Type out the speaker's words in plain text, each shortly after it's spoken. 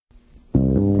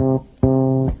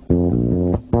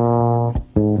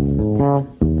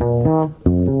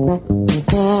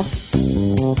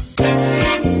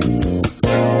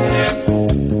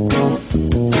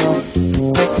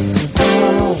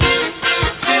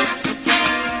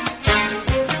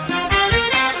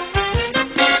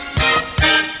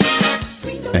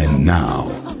And now,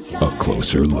 a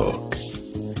closer look. A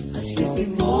sleepy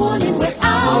morning, we're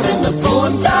out in the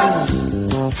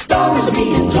boondocks. Stories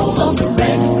being told on the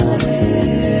red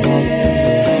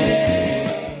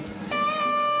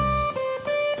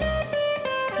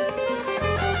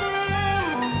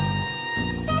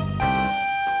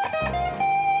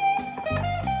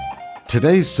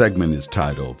Today's segment is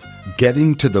titled,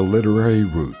 Getting to the Literary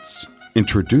Roots,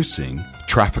 introducing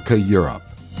Trafika Europe.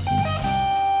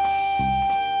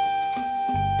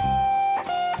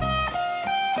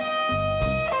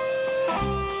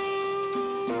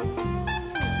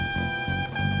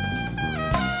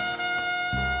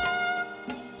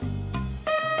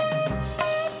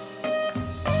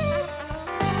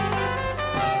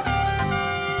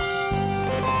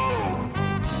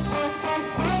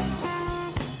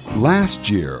 Last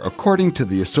year, according to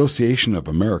the Association of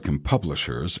American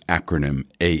Publishers, acronym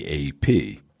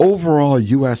AAP, overall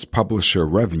U.S. publisher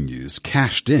revenues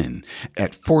cashed in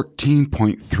at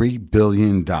 $14.3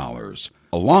 billion.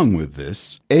 Along with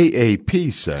this,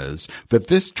 AAP says that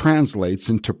this translates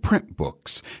into print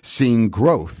books, seeing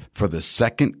growth for the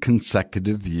second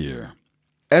consecutive year.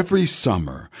 Every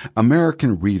summer,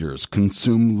 American readers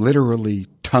consume literally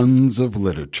tons of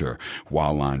literature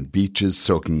while on beaches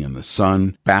soaking in the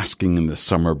sun, basking in the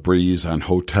summer breeze on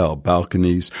hotel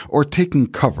balconies, or taking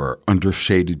cover under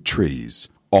shaded trees,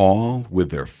 all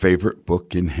with their favorite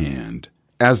book in hand.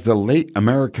 As the late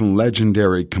American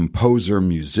legendary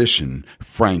composer-musician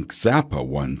Frank Zappa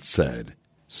once said,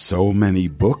 "So many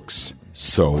books,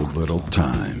 so little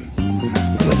time."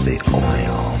 With the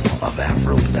oil of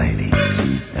Aphrodite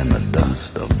and the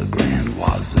dust of the Grand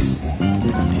Wazoo.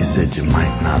 He said, "You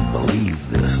might not believe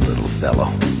this, little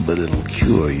fellow, but it'll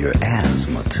cure your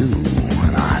asthma too."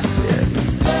 And I said,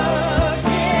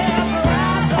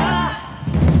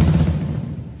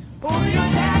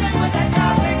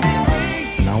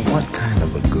 now what kind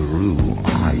of a guru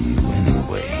are you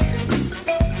anyway?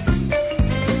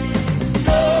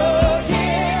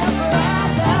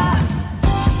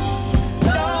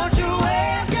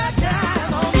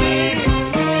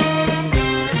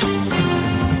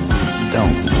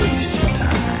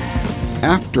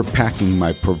 After packing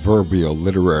my proverbial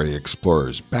literary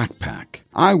explorer's backpack,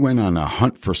 I went on a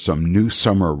hunt for some new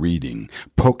summer reading,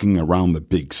 poking around the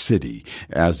big city,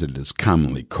 as it is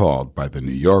commonly called by the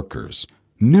New Yorkers.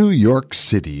 New York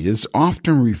City is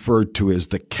often referred to as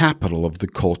the capital of the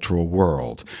cultural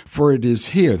world, for it is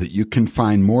here that you can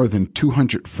find more than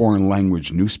 200 foreign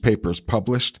language newspapers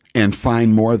published and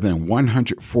find more than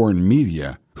 100 foreign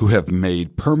media who have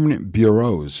made permanent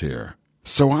bureaus here.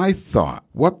 So I thought,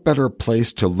 what better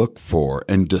place to look for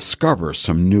and discover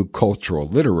some new cultural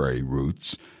literary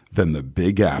roots than the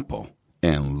Big Apple?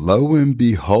 And lo and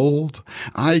behold,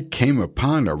 I came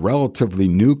upon a relatively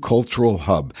new cultural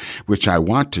hub, which I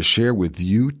want to share with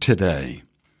you today.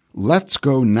 Let's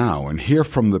go now and hear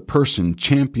from the person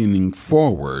championing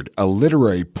forward a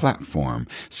literary platform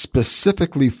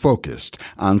specifically focused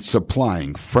on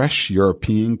supplying fresh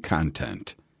European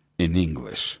content in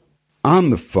English.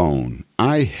 On the phone,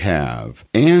 I have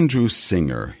Andrew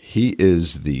Singer. He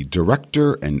is the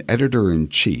director and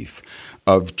editor-in-chief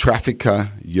of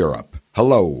Trafika Europe.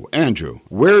 Hello, Andrew.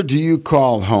 Where do you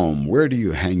call home? Where do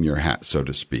you hang your hat, so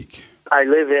to speak? I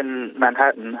live in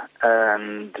Manhattan,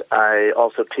 and I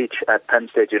also teach at Penn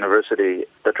State University.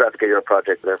 The Trafika Europe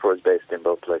project, therefore, is based in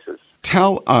both places.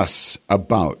 Tell us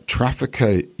about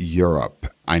Trafika Europe.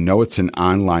 I know it's an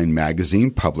online magazine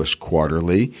published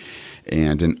quarterly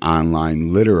and an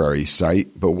online literary site,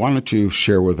 but why don't you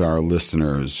share with our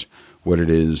listeners what it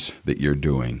is that you're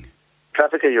doing?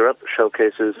 Trafika Europe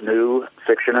showcases new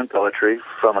fiction and poetry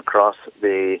from across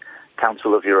the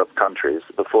Council of Europe countries,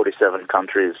 the 47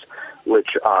 countries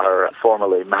which are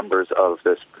formally members of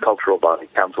this cultural body,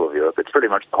 Council of Europe. It's pretty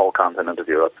much the whole continent of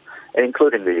Europe,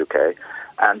 including the UK.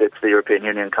 And it's the European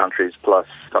Union countries plus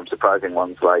some surprising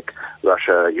ones like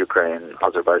Russia, Ukraine,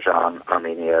 Azerbaijan,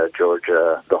 Armenia,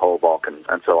 Georgia, the whole Balkans,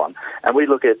 and so on. And we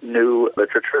look at new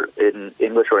literature in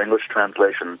English or English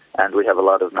translation, and we have a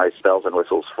lot of nice bells and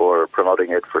whistles for promoting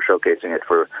it, for showcasing it,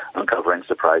 for uncovering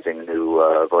surprising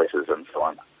new voices, and so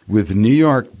on. With New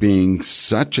York being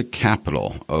such a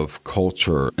capital of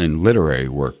culture and literary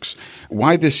works,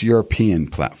 why this European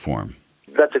platform?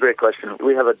 That's a great question.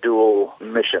 We have a dual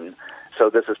mission. So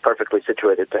this is perfectly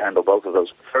situated to handle both of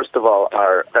those. First of all,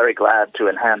 are very glad to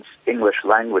enhance English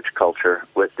language culture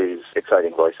with these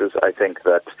exciting voices. I think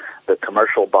that the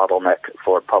commercial bottleneck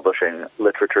for publishing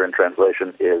literature and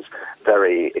translation is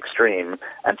very extreme,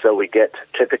 and so we get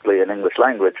typically in English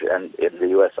language, and in the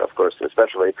U.S., of course,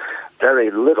 especially,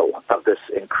 very little of this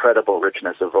incredible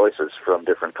richness of voices from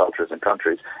different cultures and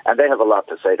countries. And they have a lot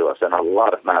to say to us, and a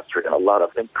lot of mastery and a lot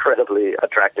of incredibly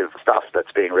attractive stuff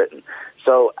that's being written.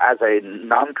 So as a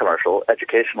non-commercial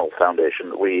educational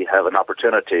foundation, we have an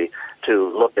opportunity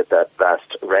to look at that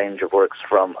vast range of works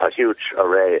from a huge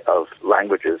array of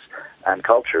languages and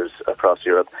cultures across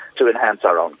Europe to enhance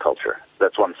our own culture.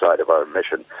 That's one side of our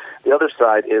mission. The other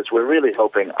side is we're really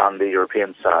hoping on the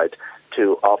European side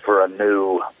to offer a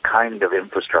new kind of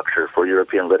infrastructure for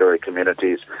European literary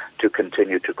communities to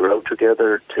continue to grow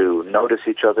together, to notice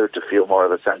each other, to feel more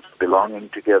of a sense of belonging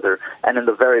together, and in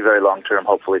the very, very long term,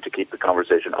 hopefully to keep the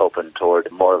conversation open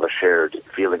toward more of a shared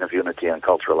feeling of unity and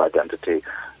cultural identity,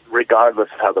 regardless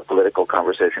of how the political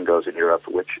conversation goes in Europe,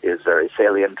 which is very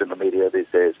salient in the media these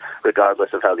days,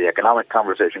 regardless of how the economic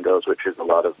conversation goes, which is a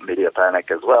lot of media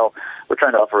panic as well. We're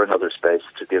trying to offer another space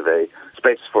to give a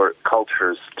space for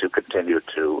cultures to continue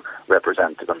to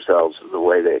represent themselves the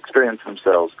way they experience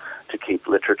themselves, to keep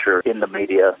literature in the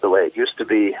media the way it used to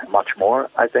be much more,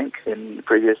 I think, in the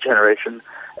previous generation,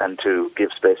 and to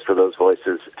give space for those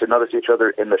voices to notice each other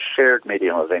in the shared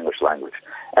medium of English language.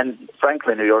 And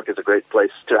frankly, New York is a great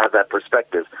place to have that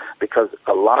perspective because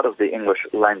a lot of the English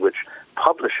language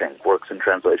publishing works in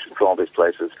translation from all these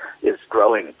places is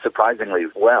growing surprisingly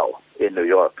well in New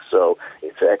York. So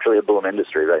it's actually a boom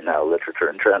industry right now, literature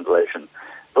and translation.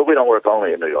 But we don't work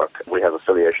only in New York. We have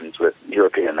affiliations with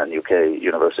European and UK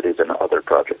universities and other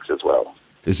projects as well.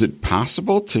 Is it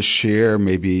possible to share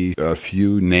maybe a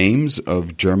few names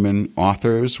of German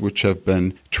authors which have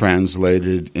been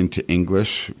translated into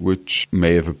English, which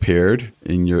may have appeared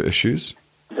in your issues?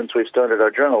 Since we've started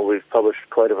our journal, we've published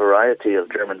quite a variety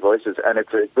of German voices, and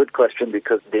it's a good question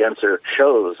because the answer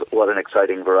shows what an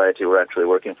exciting variety we're actually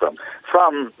working from.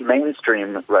 From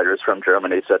mainstream writers from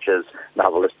Germany, such as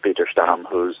novelist Peter Stamm,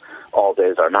 whose All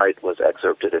Days Are Night was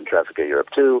excerpted in Trafika Europe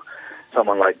 2,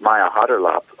 someone like Maya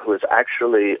Haderlap, who is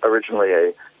actually originally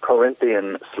a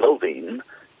Corinthian Slovene,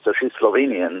 so she's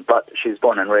Slovenian, but she's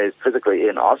born and raised physically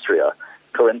in Austria.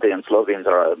 Corinthian Slovenes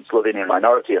are a Slovenian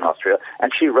minority in Austria,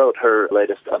 and she wrote her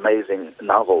latest amazing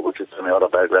novel, which is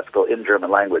semi-autobiographical in German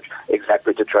language,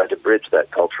 exactly to try to bridge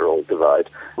that cultural divide.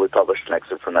 We published an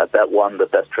excerpt from that. That won the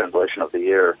Best Translation of the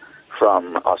Year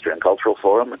from Austrian Cultural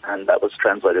Forum, and that was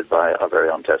translated by our very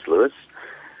own Tess Lewis.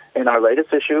 In our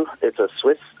latest issue, it's a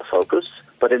Swiss focus,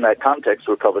 but in that context,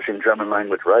 we're publishing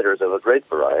German-language writers of a great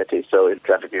variety. So in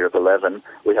Trafika Europe 11,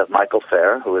 we have Michael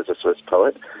Fair, who is a Swiss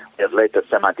poet. We have Leta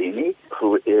Semadini,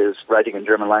 who is writing in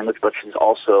German language, but she's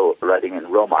also writing in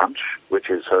Romansh, which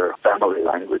is her family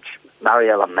language.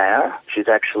 Mariella Mayer, she's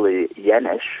actually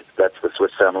Yenish, that's the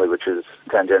Swiss family which is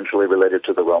tangentially related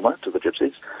to the Roma, to the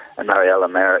Gypsies. And Mariella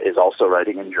Mayer is also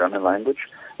writing in German language.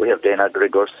 We have Dana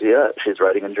Gregorcia, she's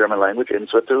writing in German language in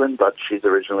Switzerland, but she's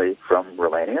originally from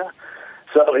Romania.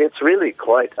 So it's really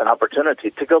quite an opportunity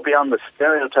to go beyond the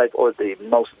stereotype or the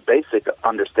most basic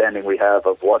understanding we have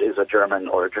of what is a German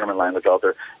or a German language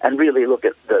author and really look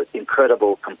at the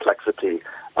incredible complexity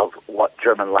of what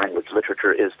German language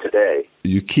literature is today.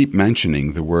 You keep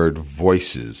mentioning the word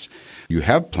voices. You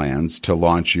have plans to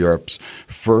launch Europe's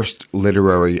first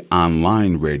literary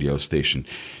online radio station.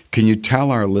 Can you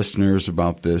tell our listeners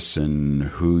about this and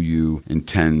who you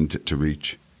intend to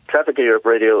reach? Trafika Europe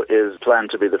Radio is planned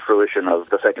to be the fruition of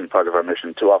the second part of our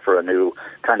mission to offer a new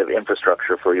kind of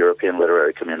infrastructure for European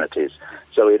literary communities.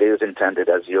 So it is intended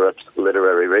as Europe's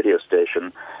literary radio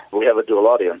station. We have a dual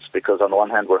audience because on the one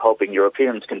hand we're hoping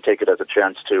Europeans can take it as a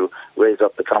chance to raise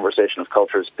up the conversation of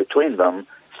cultures between them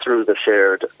through the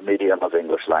shared medium of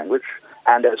English language.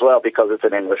 And as well, because it's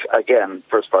in English, again,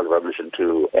 first part of our mission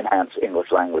to enhance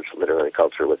English language literary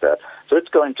culture with that. So it's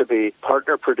going to be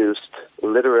partner-produced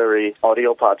literary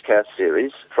audio podcast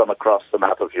series from across the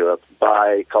map of Europe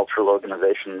by cultural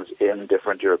organizations in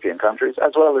different European countries,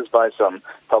 as well as by some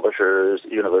publishers,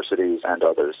 universities, and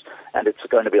others. And it's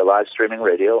going to be a live streaming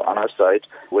radio on our site,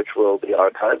 which will be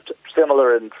archived,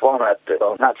 similar in format,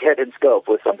 though not yet in scope,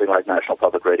 with something like National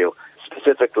Public Radio,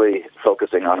 specifically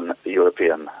focusing on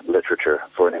European literature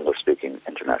for an English-speaking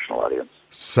international audience.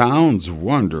 Sounds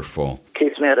wonderful.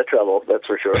 Keeps me out of trouble, that's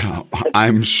for sure.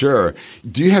 I'm sure.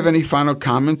 Do you have any final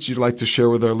comments you'd like to share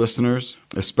with our listeners,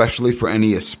 especially for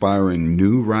any aspiring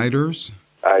new writers?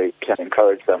 I can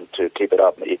encourage them to keep it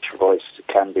up. Each voice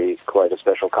can be quite a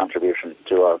special contribution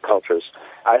to our cultures.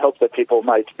 I hope that people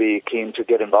might be keen to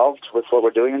get involved with what we're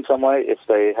doing in some way. If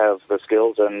they have the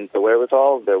skills and the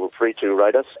wherewithal, they're free to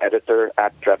write us,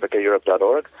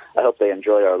 editor@trafikaeurope.org. I hope they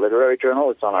enjoy our literary journal.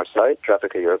 It's on our site,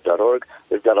 trafikaeurope.org.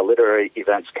 We've got a literary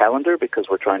events calendar because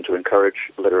we're trying to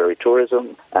encourage literary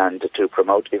tourism and to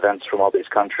promote events from all these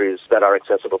countries that are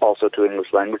accessible also to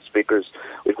English language speakers.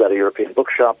 We've got a European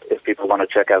bookshop if people want to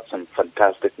check out some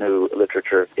fantastic new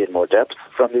literature in more depth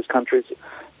from these countries.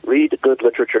 Read good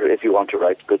literature if you want to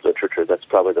write good literature. That's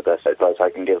probably the best advice I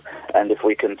can give. And if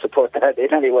we can support that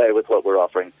in any way with what we're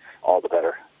offering, all the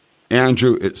better.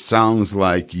 Andrew, it sounds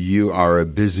like you are a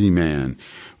busy man.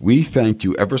 We thank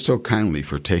you ever so kindly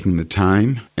for taking the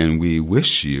time, and we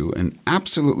wish you an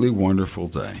absolutely wonderful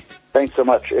day. Thanks so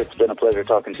much. It's been a pleasure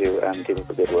talking to you, and keep up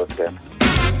the good work again.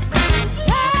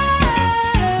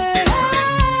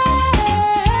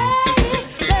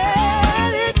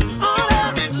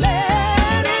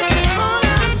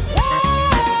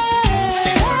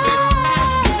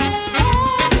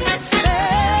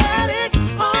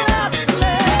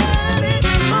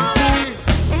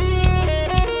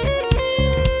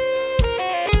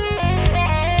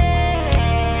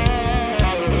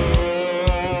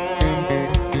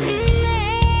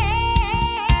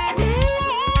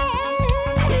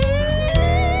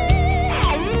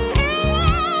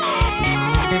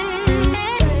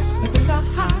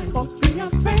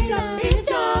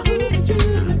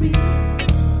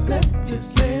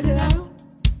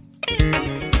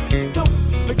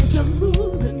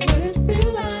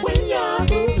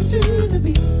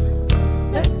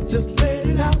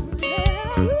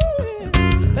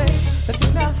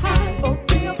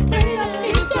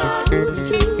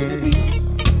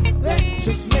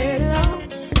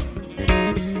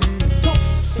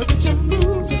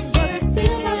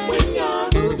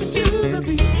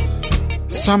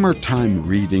 Summertime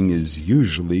reading is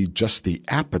usually just the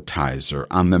appetizer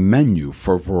on the menu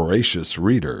for voracious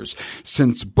readers,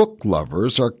 since book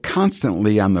lovers are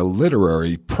constantly on the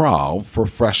literary prowl for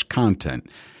fresh content,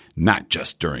 not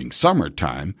just during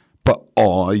summertime, but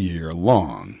all year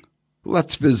long.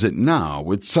 Let's visit now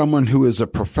with someone who is a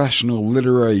professional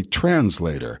literary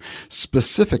translator,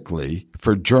 specifically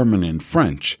for German and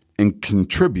French, and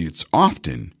contributes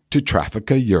often to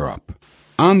Trafika Europe.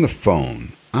 On the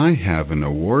phone, I have an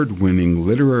award-winning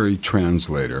literary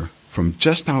translator from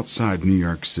just outside New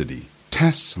York City,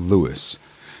 Tess Lewis.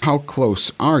 How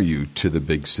close are you to the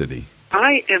big city?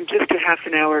 I am just a half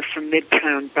an hour from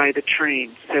Midtown by the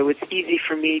train, so it's easy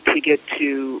for me to get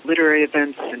to literary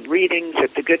events and readings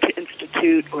at the Goethe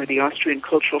Institute or the Austrian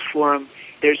Cultural Forum.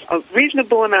 There's a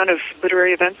reasonable amount of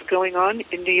literary events going on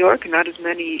in New York, not as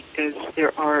many as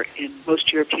there are in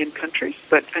most European countries,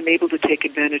 but I'm able to take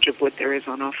advantage of what there is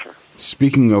on offer.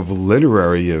 Speaking of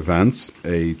literary events,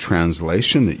 a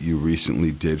translation that you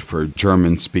recently did for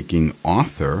German-speaking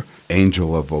author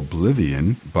Angel of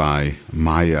Oblivion by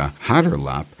Maya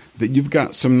Haderlap, that you've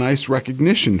got some nice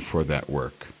recognition for that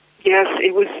work. Yes,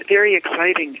 it was very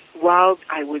exciting. While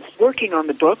I was working on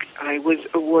the book, I was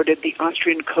awarded the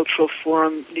Austrian Cultural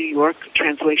Forum New York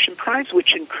Translation Prize,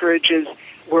 which encourages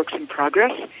works in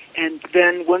progress. And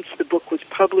then once the book was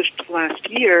published last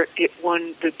year, it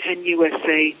won the PEN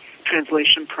USA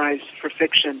Translation Prize for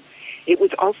Fiction. It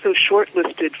was also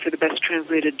shortlisted for the Best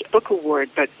Translated Book Award,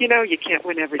 but, you can't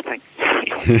win everything.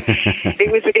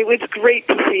 It was great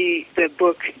to see the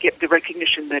book get the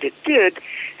recognition that it did,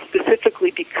 specifically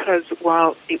because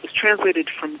while it was translated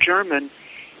from German,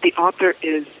 the author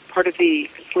is part of the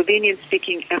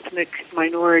Slovenian-speaking ethnic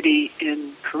minority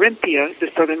in Carinthia,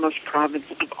 the southernmost province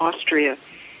of Austria,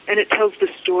 and it tells the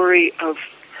story of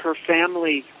her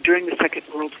family during the Second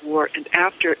World War and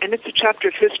after, and it's a chapter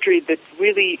of history that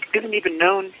really isn't even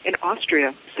known in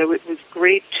Austria, so it was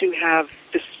great to have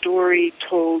the story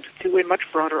told to a much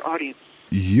broader audience.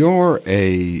 You're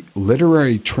a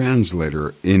literary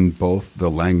translator in both the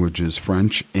languages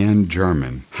French and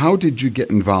German. How did you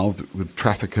get involved with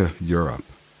Trafika Europe?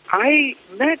 I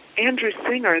met Andrew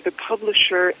Singer, the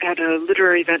publisher, at a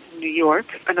literary event in New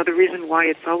York. Another reason why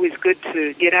it's always good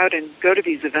to get out and go to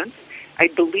these events. I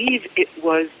believe it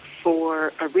was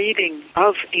for a reading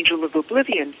of Angel of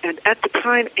Oblivion. And at the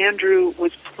time, Andrew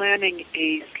was planning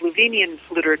a Slovenian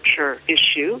literature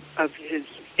issue of his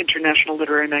international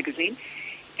literary magazine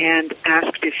and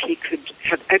asked if he could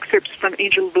have excerpts from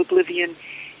Angel of Oblivion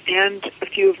and a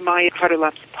few of Maya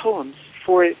Haderlap's poems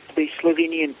for the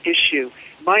Slovenian issue.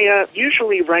 Maya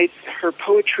usually writes her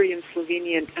poetry in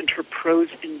Slovenian and her prose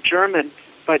in German,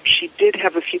 but she did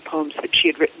have a few poems that she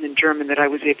had written in German that I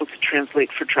was able to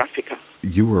translate for Trafika.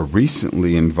 You were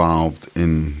recently involved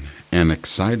in an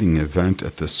exciting event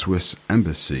at the Swiss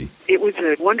Embassy. It was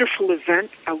a wonderful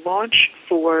event, a launch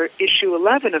for issue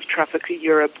 11 of Trafika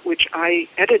Europe, which I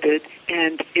edited,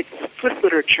 and it's Swiss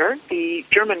literature. The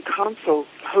German consul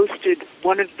hosted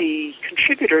one of the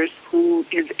contributors who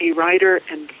is a writer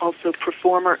and also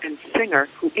performer and singer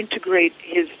who integrate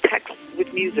his text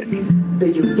with music. Do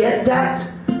you get that?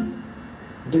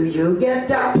 Do you get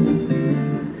that?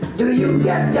 Do you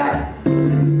get that?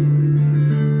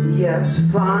 Yes,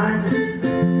 fine.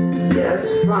 Yes,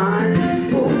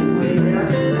 fine. Oh,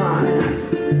 yes, fine.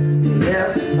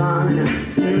 Yes, fine.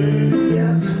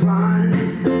 Yes, fine.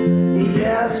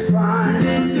 Yes, fine.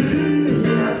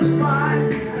 Yes,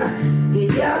 fine.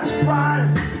 Yes, fine.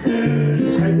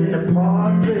 Taking the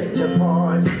portrait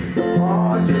apart. The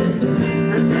portrait.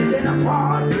 And taking the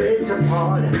portrait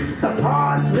apart. The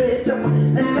portrait apart.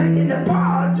 And taking the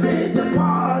portrait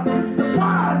apart. The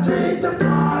portrait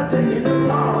apart. Taking the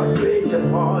portrait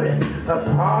apart. The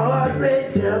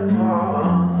portrait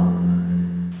apart.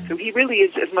 So he really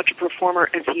is as much a performer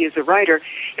as he is a writer,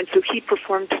 and so he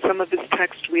performed some of his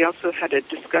text. We also had a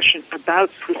discussion about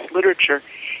Swiss literature.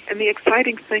 And the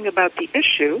exciting thing about the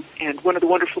issue, and one of the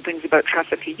wonderful things about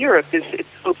Trafika Europe, is its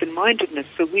open-mindedness.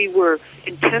 So we were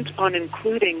intent on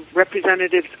including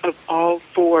representatives of all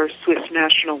 4 Swiss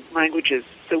national languages.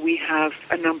 So we have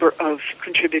a number of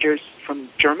contributors from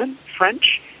German,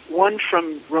 French, one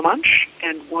from Romansh,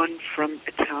 and one from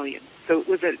Italian. So it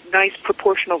was a nice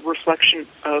proportional reflection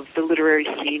of the literary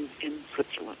scene in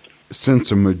Switzerland.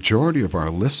 Since a majority of our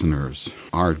listeners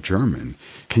are German,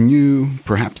 can you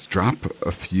perhaps drop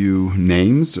a few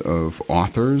names of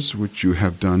authors which you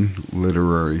have done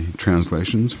literary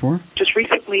translations for? Just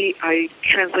recently, I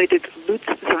translated Lutz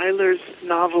Seiler's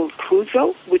novel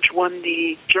Crusoe, which won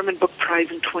the German Book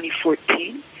Prize in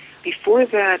 2014. Before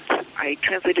that, I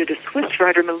translated a Swiss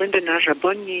writer, Melinda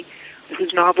Najabonyi,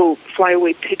 whose novel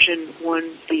Flyaway Pigeon won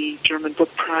the German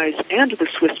Book Prize and the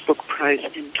Swiss Book Prize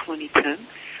in 2010.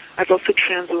 I've also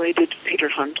translated Peter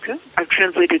Handke. I've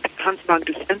translated Hans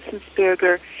Magnus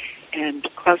Enzensberger and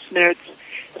Klaus Merz,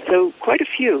 so quite a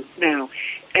few now.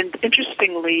 And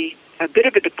interestingly, a bit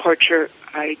of a departure,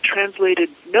 I translated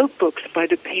notebooks by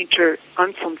the painter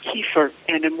Anselm Kiefer,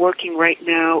 and I'm working right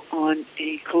now on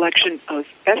a collection of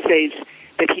essays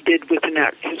that he did with an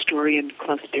art historian,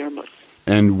 Klaus Dermus.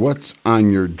 And what's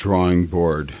on your drawing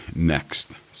board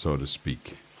next, so to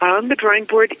speak? On the drawing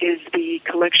board is the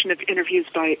collection of interviews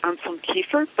by Anselm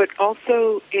Kiefer, but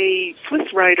also a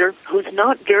Swiss writer who's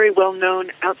not very well known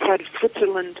outside of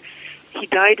Switzerland. He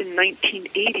died in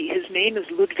 1980. His name is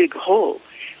Ludwig Hohl,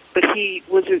 but he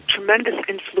was a tremendous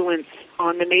influence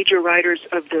on the major writers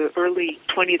of the early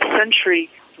 20th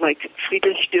century, like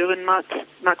Friedrich Dürrenmatt,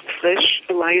 Max Frisch,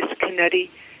 Elias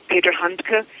Canetti, Peter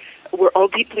Handke. Were all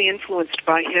deeply influenced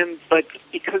by him, but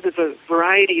because of a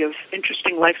variety of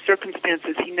interesting life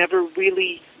circumstances, he never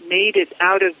really made it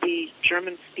out of the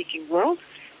German-speaking world.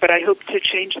 But I hope to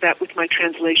change that with my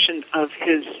translation of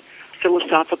his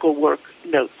philosophical work,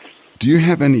 Notes. Do you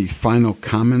have any final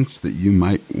comments that you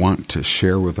might want to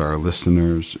share with our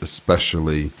listeners,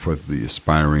 especially for the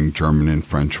aspiring German and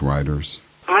French writers?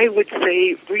 I would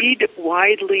say read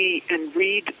widely and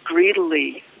read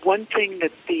greedily. One thing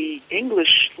that the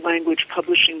English language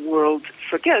publishing world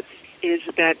forgets is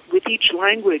that with each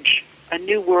language, a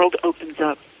new world opens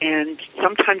up, and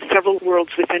sometimes several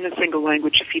worlds within a single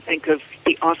language, if you think of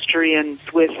the Austrian,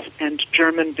 Swiss, and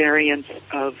German variants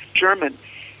of German.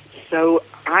 So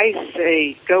I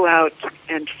say go out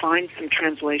and find some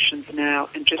translations now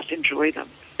and just enjoy them.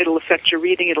 It'll affect your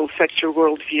reading, it'll affect your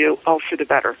worldview, all for the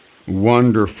better.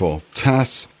 Wonderful.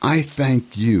 Tess, I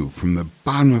thank you from the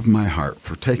bottom of my heart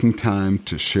for taking time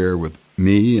to share with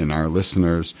me and our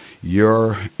listeners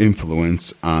your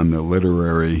influence on the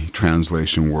literary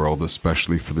translation world,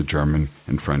 especially for the German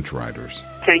and French writers.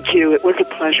 Thank you. It was a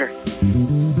pleasure.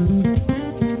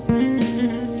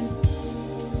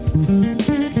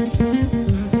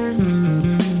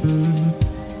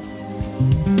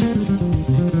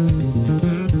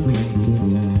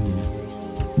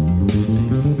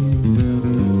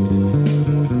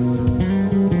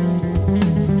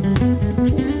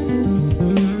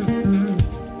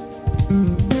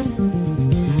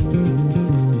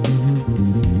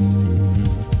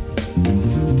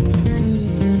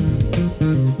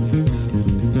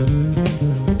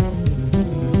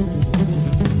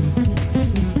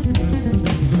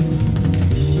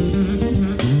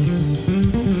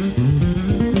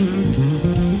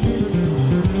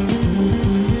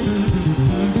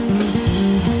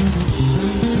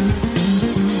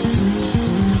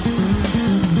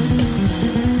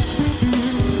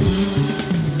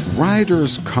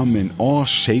 Writers come in all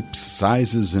shapes,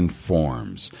 sizes, and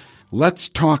forms. Let's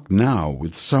talk now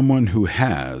with someone who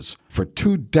has, for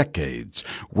 2 decades,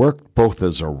 worked both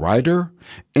as a writer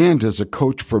and as a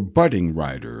coach for budding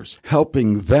writers,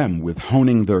 helping them with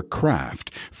honing their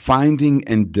craft, finding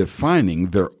and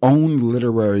defining their own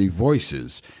literary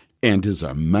voices, and is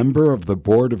a member of the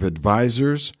Board of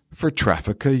Advisors for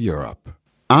Trafika Europe.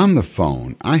 On the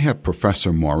phone, I have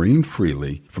Professor Maureen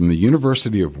Freely from the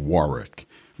University of Warwick.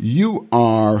 You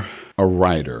are a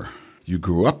writer. You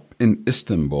grew up in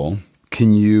Istanbul.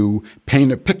 Can you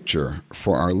paint a picture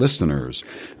for our listeners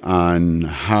on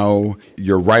how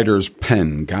your writer's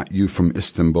pen got you from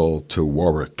Istanbul to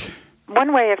Warwick?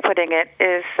 One way of putting it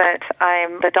is that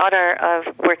I'm the daughter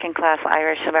of working-class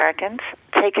Irish Americans,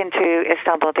 taken to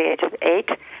Istanbul at the age of 8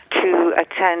 to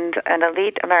attend an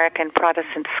elite American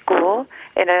Protestant school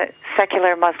in a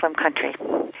secular Muslim country.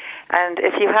 And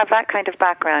if you have that kind of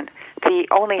background, the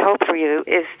only hope for you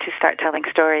is to start telling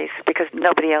stories, because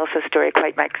nobody else's story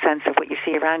quite makes sense of what you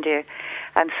see around you.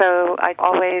 And so I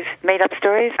always made up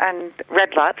stories and read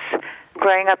lots.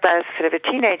 Growing up as sort of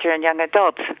a teenager and young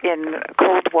adult in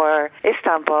Cold War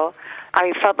Istanbul,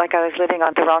 I felt like I was living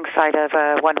on the wrong side of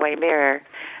a one-way mirror.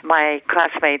 My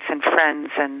classmates and friends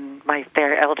and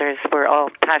their elders were all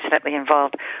passionately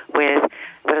involved with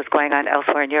what was going on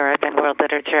elsewhere in Europe and world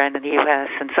literature and in the U.S.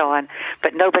 and so on.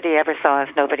 But nobody ever saw us,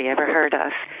 nobody ever heard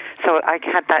us. So I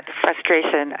had that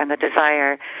frustration and the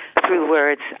desire through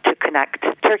words to connect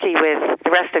Turkey with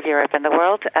the rest of Europe and the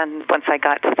world, and once I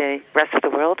got to the rest of the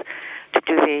world, to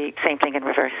do the same thing in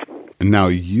reverse. Now,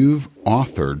 you've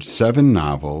authored 7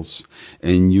 novels,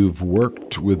 and you've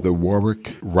worked with the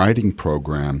Warwick Writing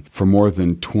Program for more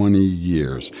than 20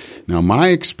 years. Now, my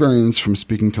experience from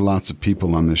speaking to lots of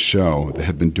people on this show that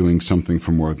have been doing something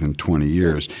for more than 20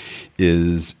 years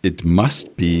is it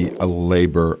must be a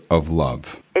labor of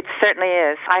love. It certainly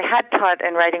is. I had taught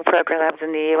in writing programs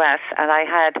in the U.S., and I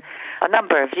had a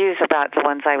number of views about the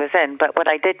ones I was in, but what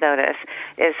I did notice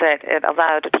is that it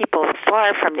allowed people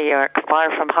far from New York,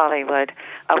 far from Hollywood,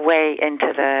 a way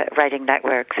into the writing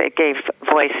networks. It gave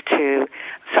voice to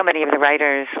so many of the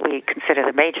writers we consider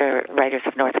the major writers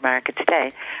of North America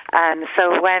today. And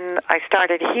so when I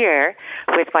started here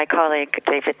with my colleague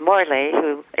David Morley,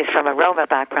 who is from a Roma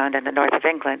background in the north of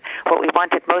England, what we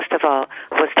wanted most of all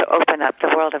was to open up the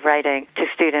world of writing to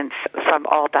students from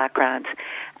all backgrounds.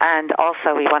 And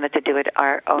also we wanted to do it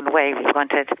our own way. We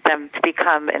wanted them to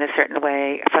become, in a certain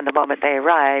way, from the moment they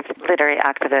arrived, literary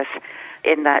activists,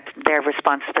 in that their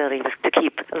responsibility was to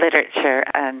keep literature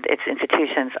and its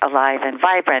institutions alive and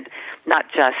vibrant, not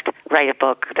just write a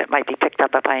book that might be picked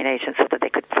up by an agent so that they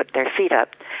could put their feet up.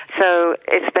 So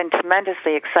it's been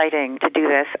tremendously exciting to do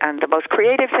this, and the most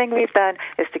creative thing we've done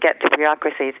is to get the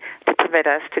bureaucracies to permit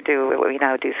us to do what we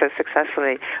now do so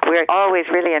successfully. We're always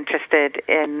really interested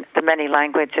in the many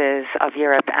languages of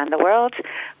Europe and the world,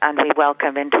 and we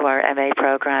welcome into our MA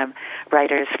program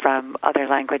writers from other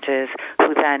languages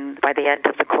who then, by the end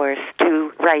of the course,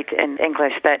 do write in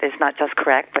English that is not just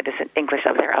correct, but is in English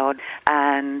of their own.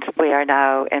 And we are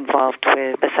now involved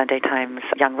with the Sunday Times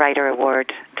Young Writer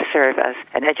Award to serve as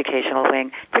an educational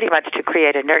wing, pretty much to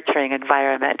create a nurturing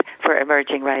environment for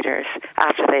emerging writers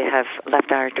after they have left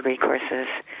our degree courses.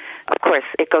 Of course,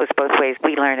 it goes both ways.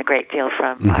 We learn a great deal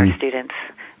from our students.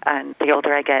 And the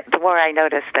older I get, the more I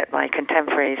notice that my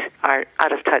contemporaries are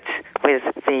out of touch with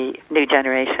the new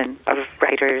generation of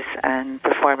writers and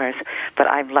performers.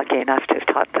 But I'm lucky enough to have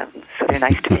taught them, so they're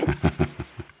nice to me.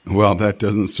 Well, that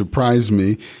doesn't surprise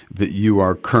me that you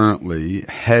are currently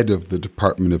head of the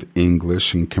Department of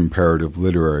English and Comparative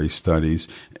Literary Studies,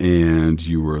 and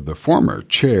you were the former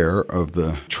chair of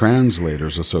the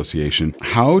Translators Association.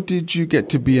 How did you get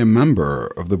to be a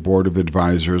member of the Board of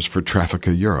Advisors for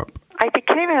Trafika Europe? I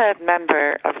became a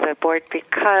member of the board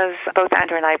because both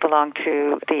Andrew and I belong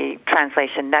to the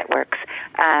translation networks,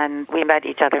 and we met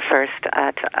each other first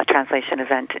at a translation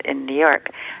event in New York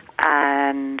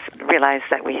and realized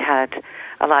that we had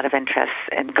a lot of interests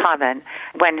in common.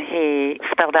 When he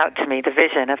spelled out to me the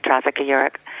vision of Trafika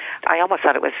Europe, I almost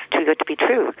thought it was too good to be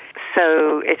true.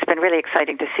 So it's been really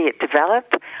exciting to see it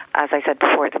develop. As I said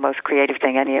before, the most creative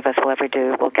thing any of us will ever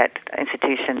do will get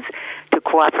institutions to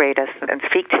cooperate us and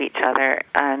speak to each other,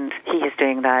 and he is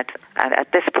doing that. And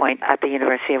at this point, at the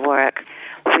University of Warwick,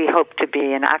 we hope to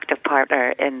be an active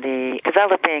partner in the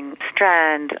developing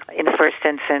strand, in the first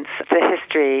instance, the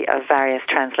history of various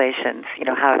translations,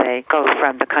 how they go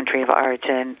from the country of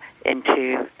origin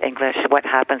into English, what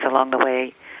happens along the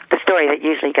way the story that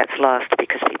usually gets lost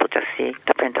because people just see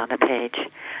the print on the page.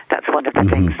 That's one of the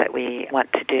things that we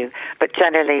want to do. But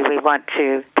generally, we want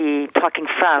to be talking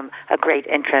from a great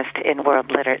interest in world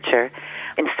literature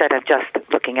instead of just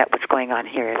looking at what's going on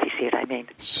here, if you see what I mean.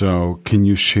 So can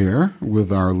you share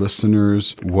with our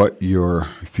listeners what your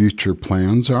future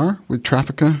plans are with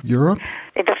Trafika Europe?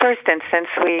 In the first instance,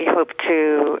 we hope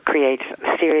to create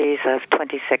a series of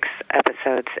 26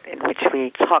 episodes in which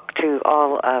we talk to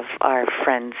all of our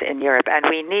friends in Europe, and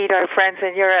we need our friends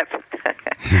in Europe,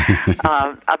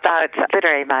 about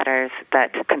literary matters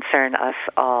that concern us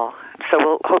all. So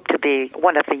we'll hope to be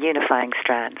one of the unifying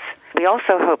strands. We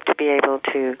also hope to be able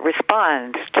to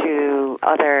respond to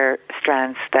other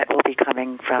strands that will be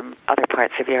coming from other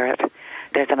parts of Europe.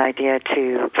 There's an idea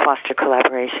to foster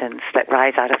collaborations that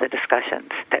rise out of the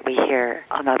discussions that we hear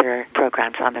on other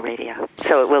programs on the radio.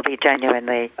 So it will be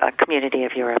genuinely a Community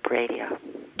of Europe radio.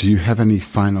 Do you have any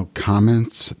final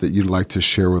comments that you'd like to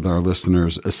share with our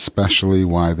listeners, especially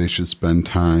why they should spend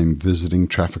time visiting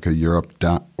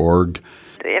TrafikaEurope.org?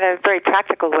 In a very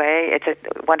practical way, it's a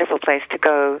wonderful place to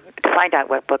go to find out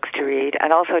what books to read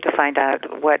and also to find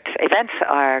out what events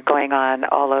are going on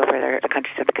all over the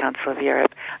countries of the Council of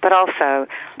Europe. But also,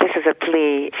 this is a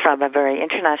plea from a very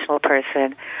international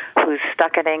person who's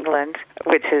stuck in England,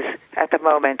 which is at the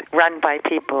moment run by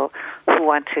people who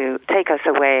want to take us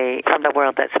away from the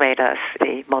world that's made us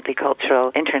the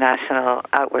multicultural, international,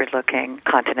 outward-looking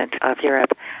continent of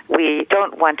Europe. We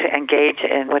don't want to engage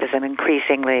in what is an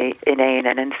increasingly inane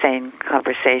and insane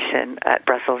conversation at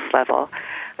Brussels level.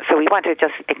 So we want to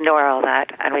just ignore all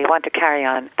that, and we want to carry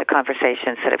on the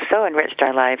conversations that have so enriched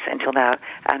our lives until now,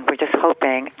 and we're just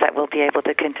hoping that we'll be able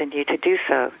to continue to do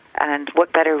so. And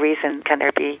what better reason can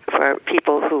there be for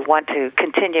people who want to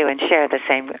continue and share the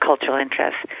same cultural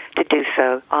interests to do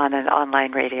so on an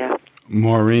online radio?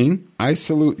 Maureen, I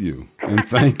salute you, and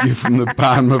thank you from the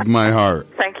bottom of my heart.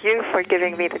 Thank you for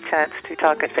giving me the chance to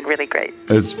talk. It's been really great.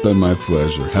 It's been my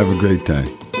pleasure. Have a great day.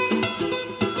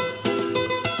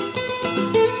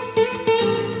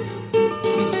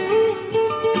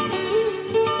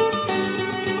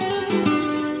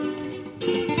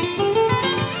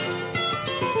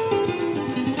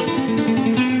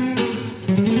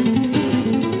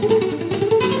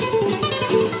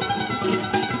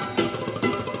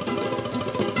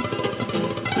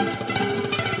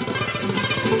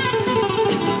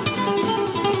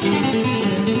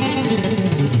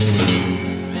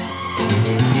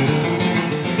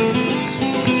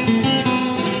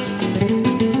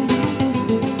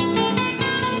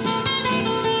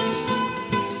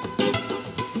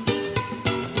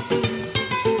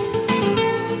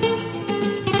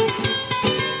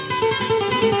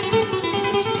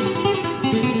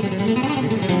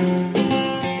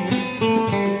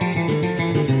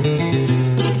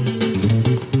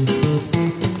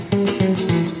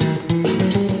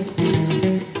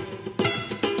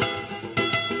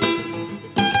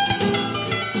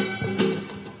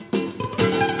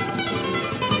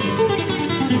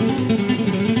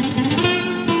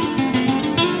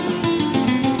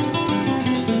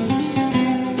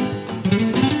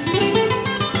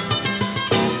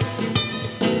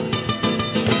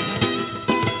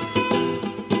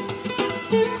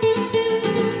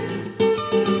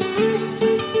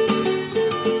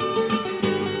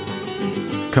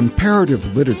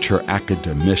 Comparative literature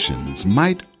academicians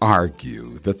might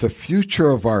argue that the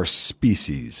future of our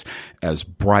species as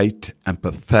bright,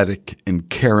 empathetic, and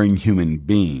caring human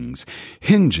beings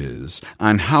hinges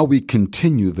on how we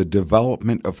continue the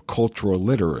development of cultural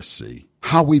literacy,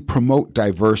 how we promote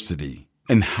diversity,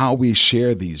 and how we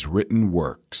share these written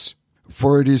works.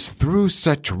 For it is through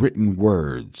such written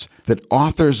words that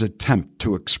authors attempt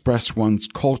to express one's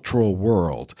cultural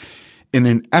world in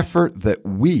an effort that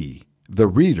we, the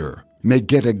reader, may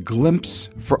get a glimpse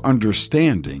for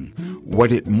understanding what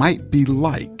it might be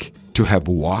like to have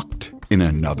walked in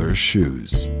another's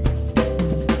shoes.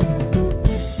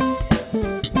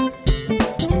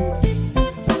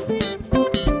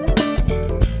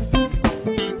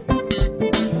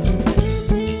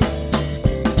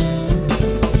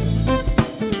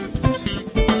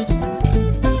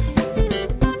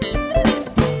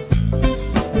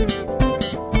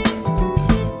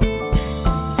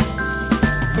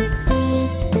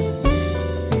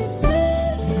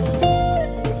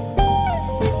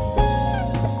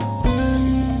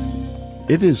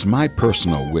 It is my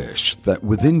personal wish that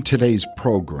within today's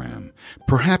program,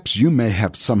 perhaps you may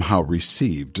have somehow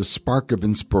received a spark of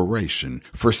inspiration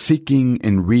for seeking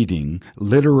and reading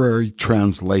literary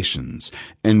translations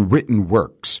and written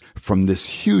works from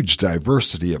this huge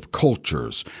diversity of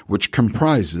cultures which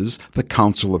comprises the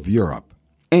Council of Europe.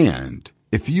 And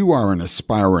If you are an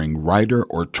aspiring writer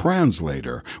or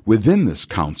translator within this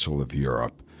Council of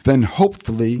Europe, then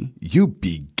hopefully you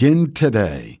begin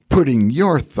today putting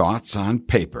your thoughts on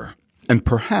paper and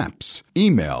perhaps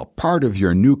email part of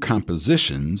your new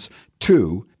compositions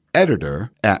to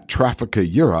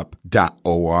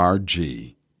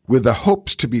editor@trafikaeurope.org with the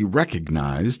hopes to be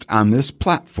recognized on this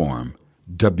platform,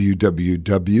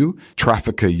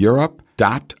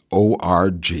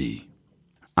 www.trafikaeurope.org.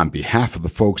 On behalf of the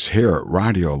folks here at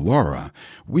Radio Laura,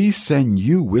 we send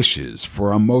you wishes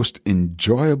for a most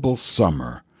enjoyable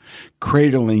summer,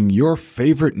 cradling your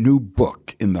favorite new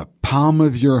book in the palm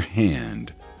of your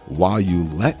hand while you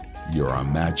let your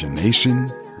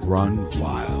imagination run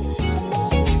wild.